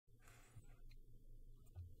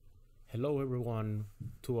Hello everyone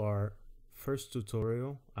to our first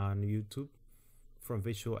tutorial on YouTube from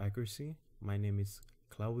Visual Accuracy. My name is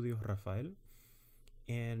Claudio Rafael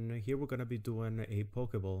and here we're gonna be doing a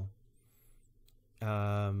Pokeball.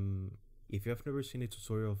 If you have never seen a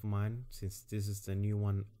tutorial of mine, since this is the new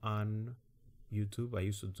one on YouTube, I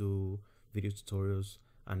used to do video tutorials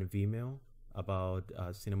on Vimeo about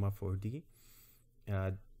Cinema 4D.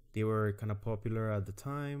 They were kind of popular at the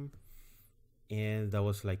time, and that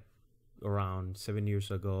was like around 7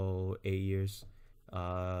 years ago, 8 years.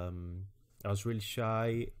 I was really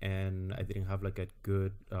shy and I didn't have like a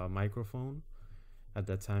good microphone at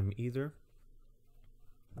that time either,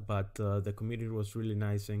 but the community was really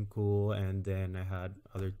nice and cool, and then I had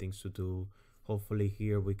other things to do. Hopefully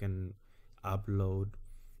here we can upload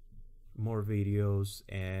more videos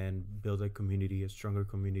and build a community, a stronger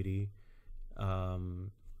community,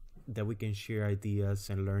 that we can share ideas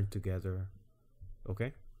and learn together.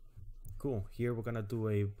 Okay, cool. Here we're gonna do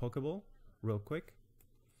a Pokeball real quick.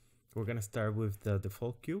 We're gonna start with the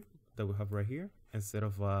default cube that we have right here instead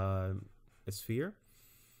of a sphere.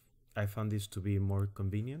 I found this to be more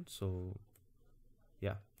convenient, so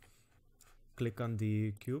yeah. Click on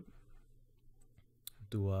the cube,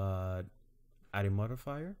 do add a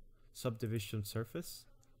modifier, subdivision surface,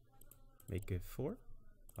 make it 4,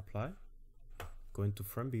 apply. Go into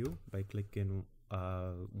front view by clicking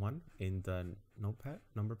 1 in the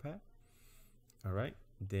number pad. All right,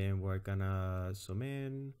 then we're gonna zoom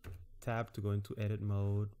in, tab to go into edit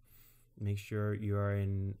mode. Make sure you are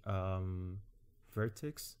in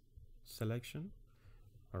vertex selection.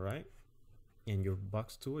 All right, and your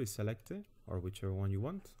box tool is selected, or whichever one you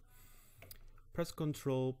want. Press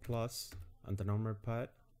Ctrl plus on the number pad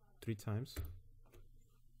 3 times.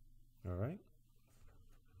 All right,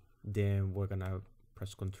 then we're gonna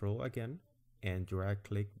press Ctrl again and drag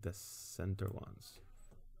click the center ones.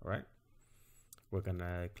 All right, we're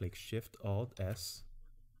gonna click Shift Alt S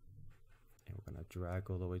and we're gonna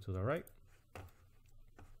drag all the way to the right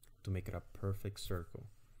to make it a perfect circle.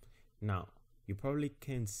 Now you probably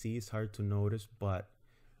can see, it's hard to notice, but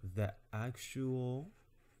the actual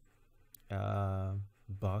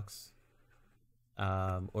box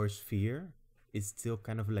or sphere is still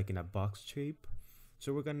kind of like in a box shape.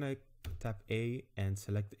 So we're gonna tap A and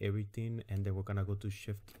select everything, and then we're gonna go to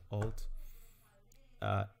Shift Alt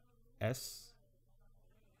S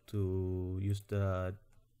to use the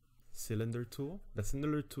cylinder tool. The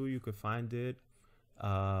cylinder tool, you could find it,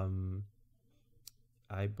 I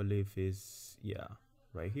believe is, yeah,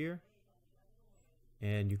 right here.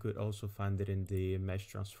 And you could also find it in the mesh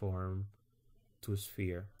transform to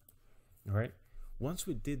sphere. All right, once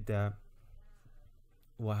we did that,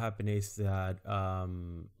 what happened is that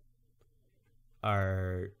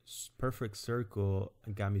our perfect circle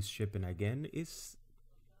got me shipping again. Is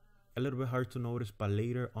a little bit hard to notice, but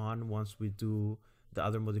later on, once we do the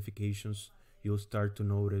other modifications, you'll start to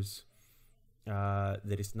notice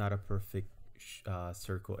that it's not a perfect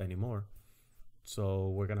circle anymore. So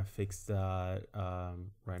we're gonna fix that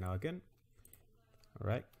right now again. All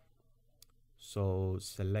right, so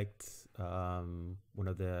select one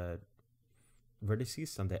of the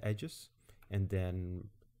vertices on the edges, and then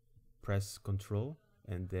press Ctrl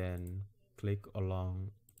and then click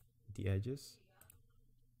along the edges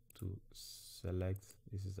to select.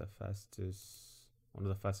 This is the fastest, one of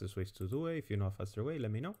the fastest ways to do it. If you know a faster way, let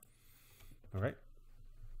me know. All right,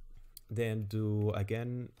 then do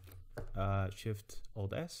again Shift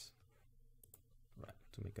Alt S, right,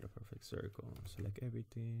 to make it a perfect circle. Select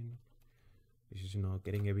everything. This is, you know,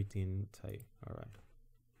 getting everything tight. All right,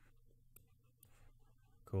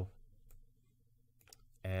 cool,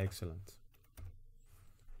 excellent.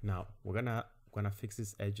 Now we're gonna fix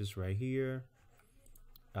these edges right here.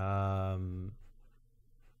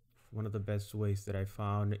 One of the best ways that I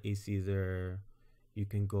found is either you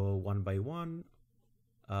can go one by one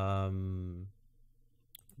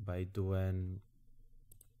by doing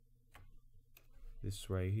this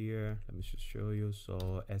right here. Let me just show you.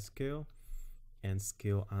 So S scale and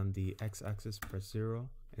scale on the x-axis, press 0,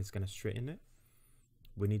 and it's gonna straighten it.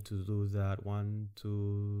 We need to do that 1,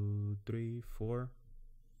 2, 3, 4,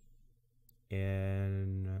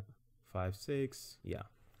 and 5, 6. Yeah,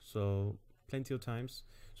 so plenty of times.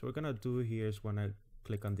 So we're gonna do here is when I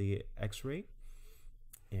click on the X-ray,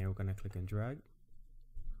 and we're gonna click and drag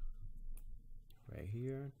right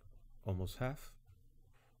here, almost half,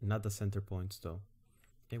 not the center points though.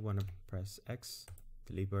 Okay, wanna press X,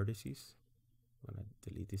 delete vertices. I'm gonna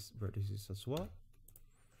delete these vertices as well.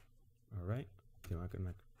 All right, then we're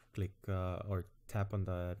gonna click or tap on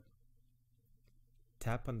the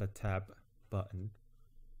tab button,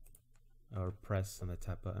 or press on the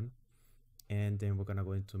tab button, and then we're gonna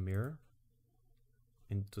go into mirror,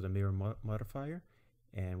 into the mirror modifier,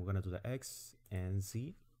 and we're gonna do the X and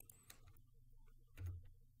Z.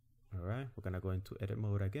 All right, we're gonna go into edit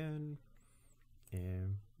mode again,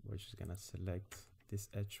 and we're just gonna select this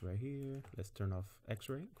edge right here. Let's turn off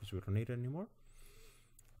X-ray because we don't need it anymore.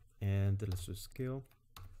 And let's do scale,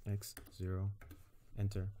 X0,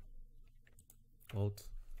 enter, Alt,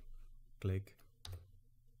 click,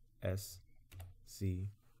 S, Z,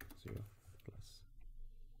 0 plus,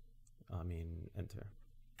 enter.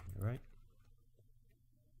 All right.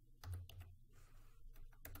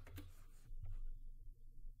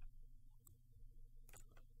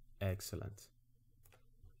 Excellent.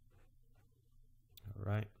 All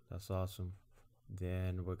right, that's awesome.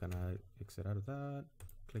 Then we're gonna exit out of that,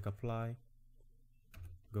 click apply,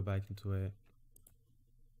 go back into it,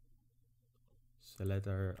 select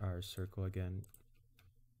our circle again,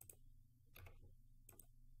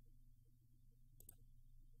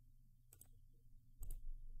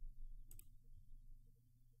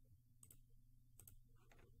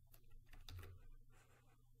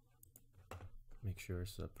 make sure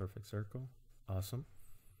it's a perfect circle. Awesome.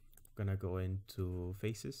 I'm gonna go into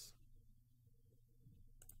faces,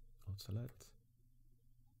 Alt select,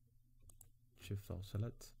 Shift Alt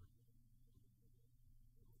select.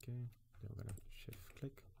 Okay, then we're gonna shift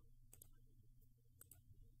click.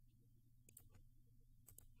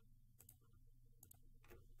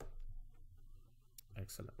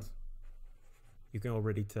 Excellent. You can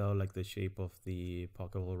already tell like the shape of the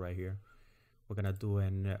Pokeball right here. We're gonna do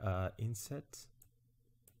an inset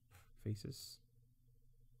faces.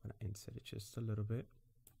 I'm gonna inset it just a little bit.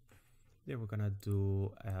 Then we're gonna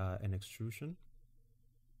do an extrusion,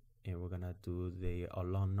 and we're gonna do the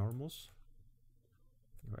along normals.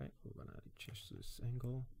 All right, we're gonna change to this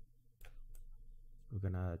angle. We're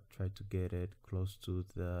gonna try to get it close to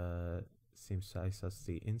the same size as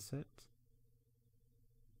the inset.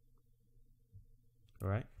 All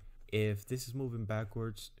right, if this is moving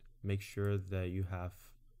backwards, make sure that you have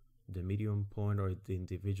the medium point or the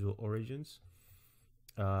individual origins,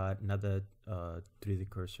 not the 3D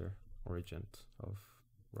cursor origin of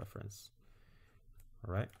reference.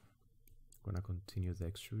 All right, I'm gonna continue the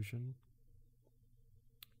extrusion.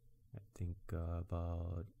 I think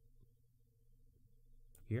about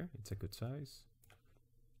here, it's a good size.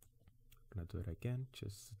 I'm gonna do it again,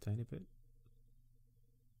 just a tiny bit.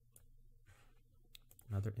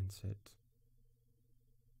 Another inset.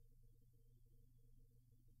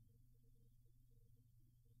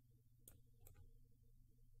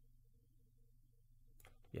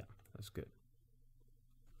 Yeah, that's good.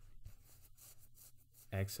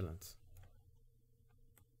 Excellent.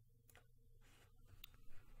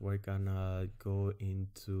 We're gonna go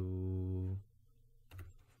into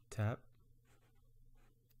tab.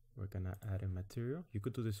 We're gonna add a material. You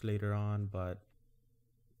could do this later on, but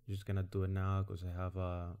I'm just gonna do it now because I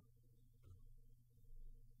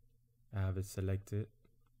have it selected.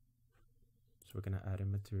 So we're gonna add a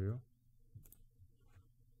material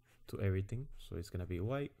to everything. So it's gonna be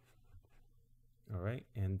white. All right,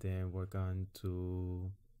 and then we're going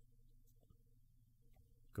to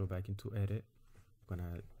go back into edit. We're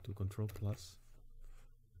gonna do Control plus,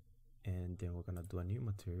 and then we're gonna do a new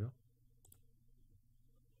material,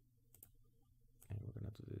 and we're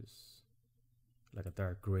gonna do this like a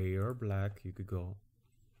dark gray or black. You could go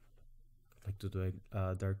like to do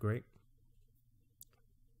a dark gray,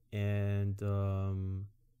 and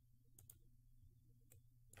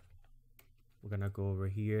we're gonna go over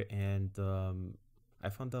here, and I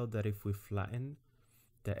found out that if we flatten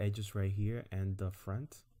the edges right here and the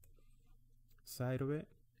front side of it,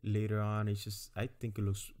 later on it's just, I think it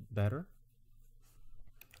looks better.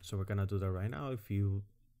 So we're gonna do that right now. If you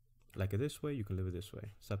like it this way, you can leave it this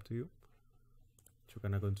way, it's up to you. So we're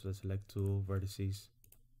gonna go into the select tool, vertices,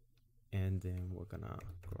 and then we're gonna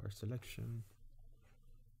go our selection.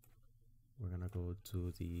 We're gonna go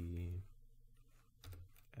to the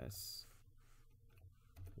S,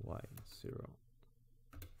 Y, 0.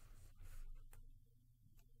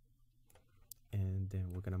 And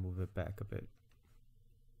then we're gonna move it back a bit.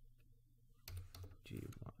 G1.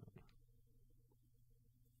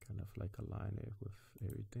 Kind of like align it with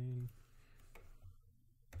everything.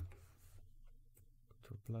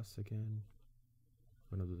 Control plus again.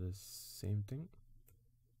 We're gonna do the same thing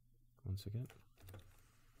once again.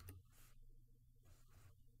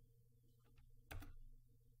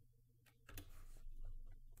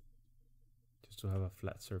 Just to have a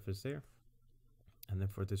flat surface there. And then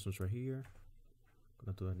for this one's right here, I'm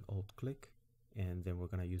gonna do an alt click, and then we're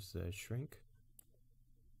gonna use the shrink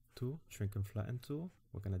tool, shrink and flatten tool.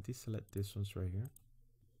 We're gonna deselect this one's right here.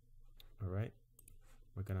 All right,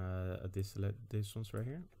 we're gonna deselect these ones right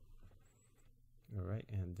here. All right,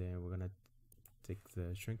 and then we're gonna take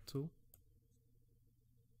the shrink tool.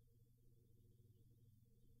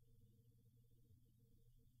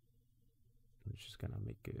 We're just gonna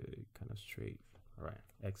make it kind of straight. All right,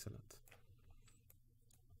 excellent.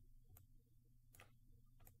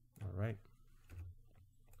 All right,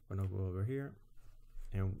 we're gonna go over here,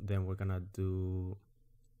 and then we're gonna do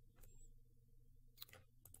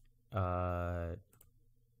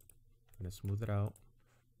gonna smooth it out,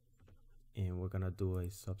 and we're gonna do a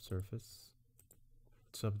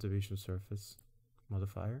subdivision surface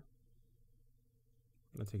modifier.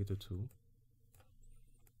 I'm gonna take it to 2.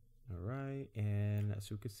 All right, and as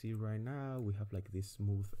you can see right now, we have like this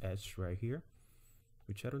smooth edge right here,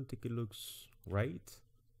 which I don't think it looks right.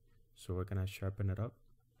 So we're gonna sharpen it up.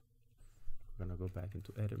 We're gonna go back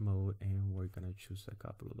into edit mode, and we're gonna choose a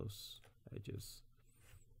couple of those edges.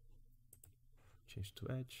 Change to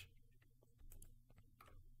edge.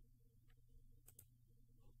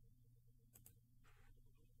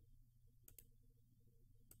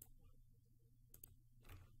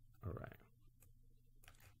 All right.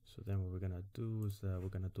 So then what we're gonna do is we're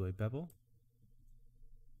gonna do a bevel,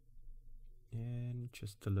 and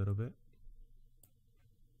just a little bit.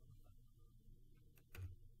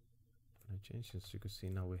 I change, as you can see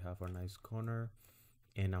now we have our nice corner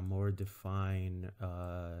and a more defined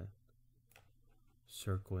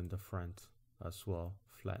circle in the front as well,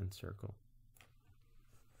 flattened circle.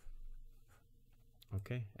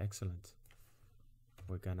 Okay, excellent.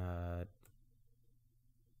 We're gonna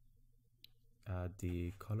add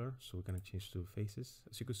the color, so we're gonna change to faces.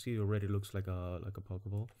 As you can see, it already looks like a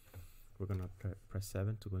Pokeball. We're gonna press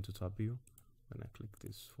 7 to go into top view. I'm gonna click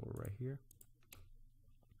this 4 right here.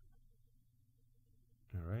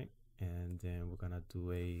 All right, and then we're gonna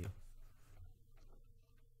do a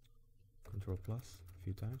Control plus a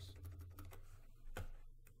few times.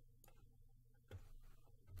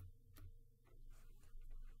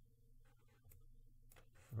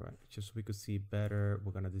 All right, just so we could see better,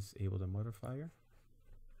 we're gonna disable the modifier.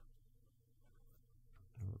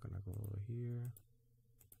 And we're gonna go over here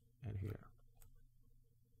and here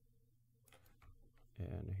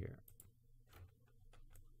and here.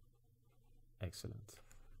 Excellent.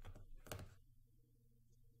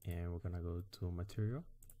 And we're gonna go to material,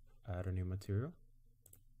 add a new material,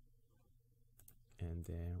 and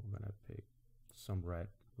then we're gonna pick some red.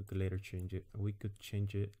 We could later change it. We could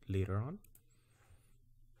change it later on.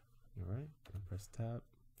 All right, and press tab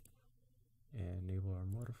and enable our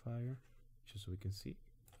modifier just so we can see.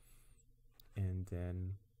 And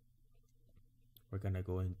then we're gonna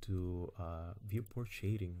go into viewport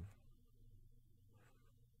shading.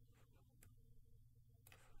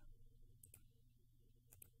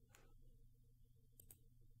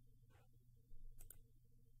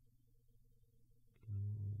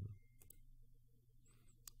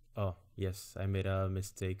 Oh yes, I made a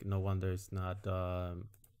mistake. No wonder it's not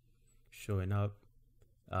showing up.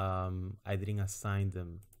 I didn't assign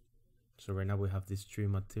them. So right now we have these 3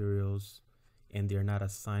 materials and they're not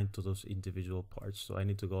assigned to those individual parts. So I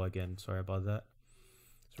need to go again. Sorry about that.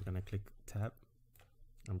 So we're gonna click tab.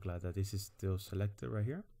 I'm glad that this is still selected right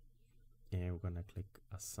here. And we're gonna click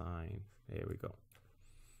assign. There we go.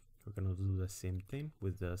 We're gonna do the same thing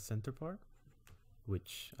with the center part,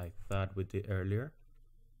 which I thought we did earlier.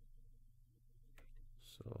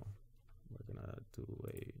 So we're gonna do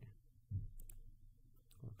a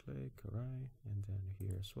click, all right, and then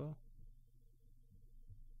here as well,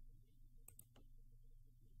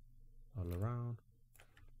 all around.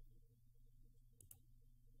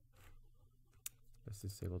 Let's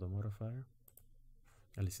disable the modifier,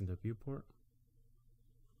 at least in the viewport.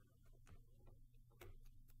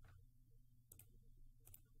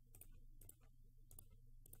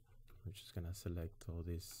 We're just gonna select all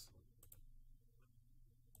these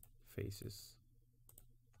faces.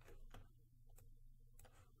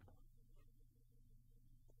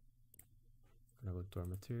 Gonna go to our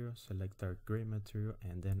material, select our gray material,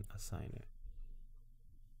 and then assign it.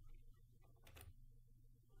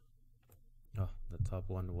 Oh, the top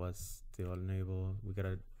one was still enabled. We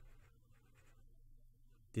gotta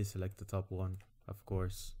deselect the top one, of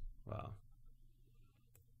course. Wow.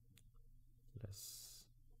 Let's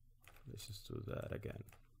just do that again.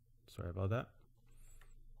 Sorry about that.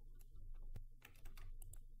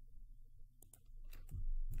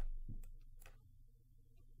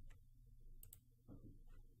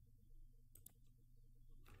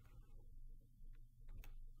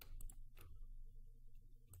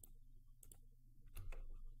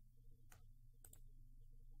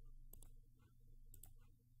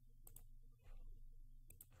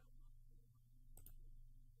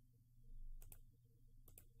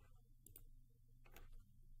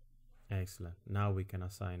 Excellent. Now we can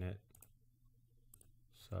assign it.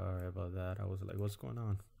 Sorry about that. I was like, what's going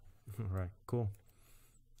on? All right, cool.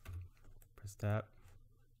 Press tab.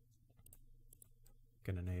 You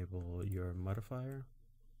can enable your modifier.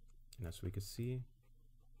 And as we can see,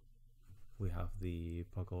 we have the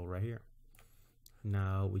Pokeball right here.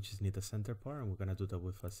 Now we just need the center part, and we're gonna do that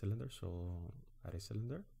with a cylinder. So add a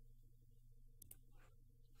cylinder.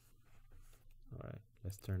 All right,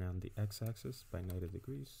 let's turn on the x-axis by 90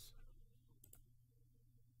 degrees.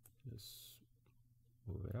 Just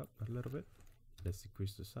move it up a little bit. Let's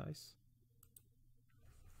decrease the size.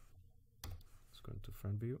 Let's go into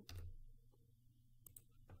front view.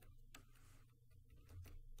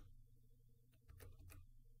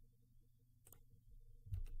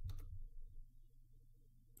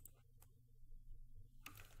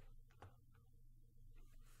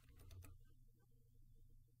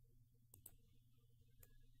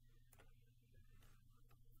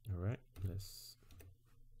 All right, let's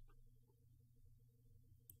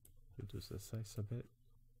reduce the size a bit.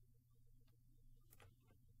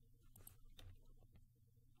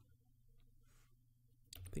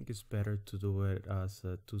 I think it's better to do it as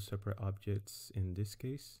two separate objects in this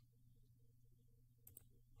case.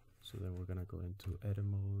 So then we're gonna go into edit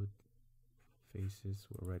mode, faces,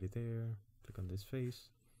 we're already there. Click on this face,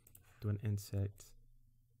 do an inset.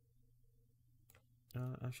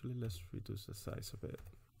 Actually, let's reduce the size a bit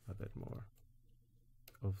more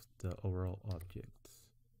of the overall object.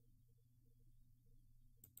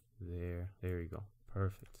 There you go,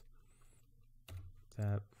 perfect.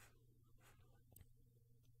 Tab,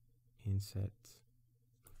 inset.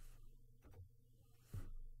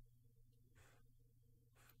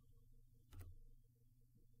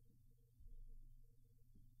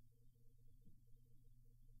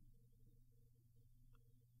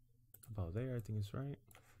 About there, I think it's right.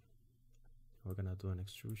 We're gonna do an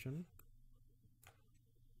extrusion.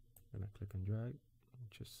 I'm gonna click and drag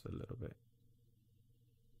just a little bit.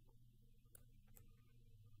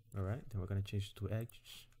 All right, then we're gonna change to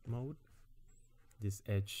edge mode. This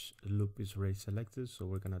edge loop is already selected, so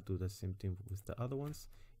we're gonna do the same thing with the other ones.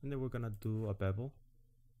 And then we're gonna do a bevel,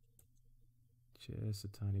 just a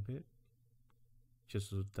tiny bit, just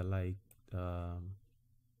so the light,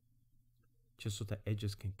 just so the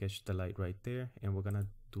edges can catch the light right there. And we're gonna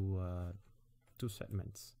do 2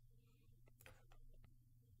 segments.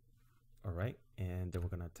 All right, and then we're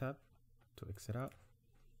gonna tap to exit out.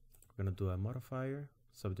 We're gonna do a modifier,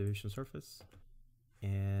 subdivision surface,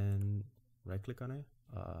 and right click on it,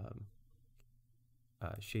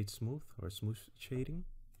 shade smooth or smooth shading.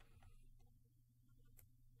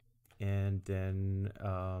 And then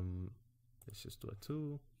let's just do a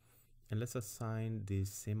 2, and let's assign the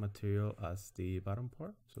same material as the bottom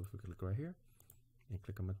part. So if we click right here and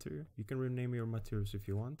click on material, you can rename your materials if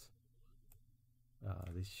you want.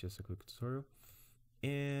 This is just a quick tutorial.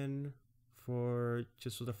 And for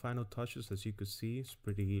just so the final touches, as you could see,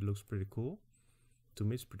 looks pretty cool. To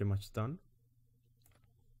me, it's pretty much done.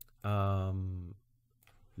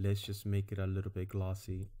 Let's just make it a little bit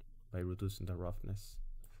glossy by reducing the roughness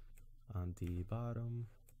on the bottom.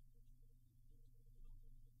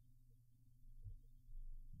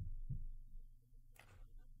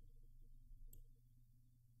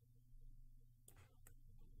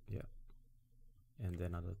 Yeah, and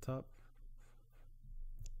then on the top,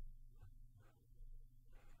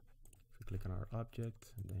 if we click on our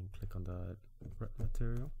object and then click on the red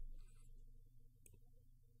material,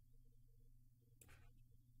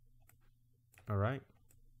 all right,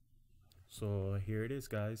 so here it is,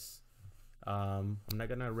 guys. I'm not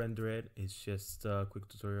gonna render it, it's just a quick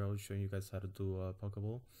tutorial showing you guys how to do a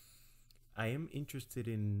Pokeball. I am interested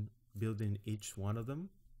in building each one of them.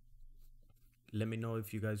 Let me know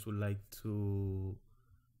if you guys would like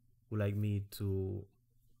me to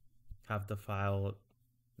have the files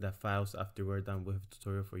after we're done with the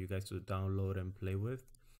tutorial for you guys to download and play with.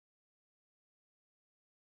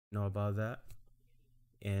 Know about that.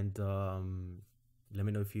 And let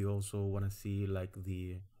me know if you also want to see like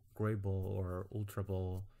the Gray Ball or Ultra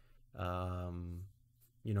Ball,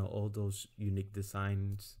 you know, all those unique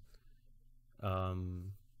designs,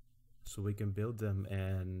 so we can build them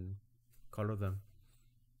and color them.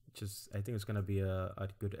 I think it's gonna be a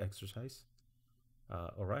good exercise.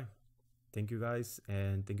 All right, thank you guys,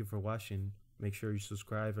 and thank you for watching. Make sure you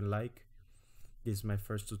subscribe and like. This is my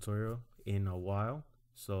first tutorial in a while,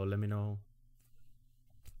 so let me know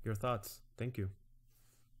your thoughts. Thank you.